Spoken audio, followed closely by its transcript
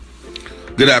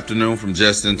Good afternoon from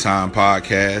Just in Time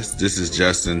Podcast. This is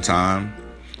Just in Time.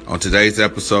 On today's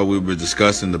episode, we will be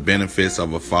discussing the benefits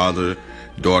of a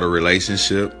father-daughter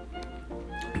relationship.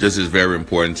 This is very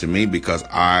important to me because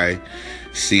I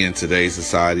see in today's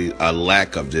society a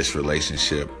lack of this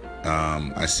relationship.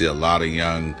 I see a lot of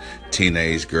young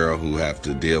teenage girls who have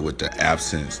to deal with the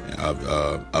absence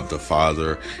of the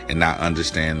father and not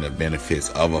understand the benefits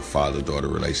of a father-daughter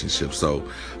relationship. So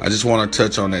I just want to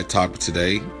touch on that topic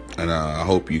today. And I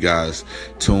hope you guys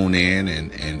tune in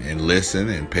and listen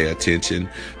and pay attention.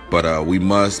 But we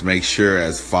must make sure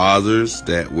as fathers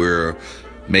that we're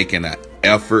making an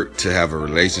effort to have a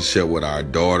relationship with our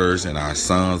daughters and our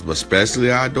sons, but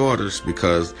especially our daughters,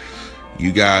 because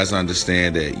you guys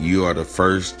understand that you are the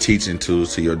first teaching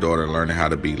tools to your daughter learning how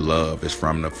to be loved. It's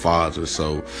from the father.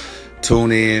 So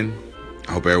tune in.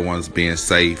 I hope everyone's being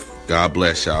safe. God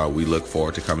bless y'all. We look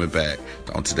forward to coming back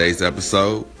on today's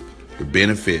episode. The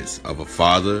benefits of a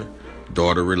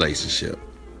father-daughter relationship.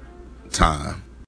 Time.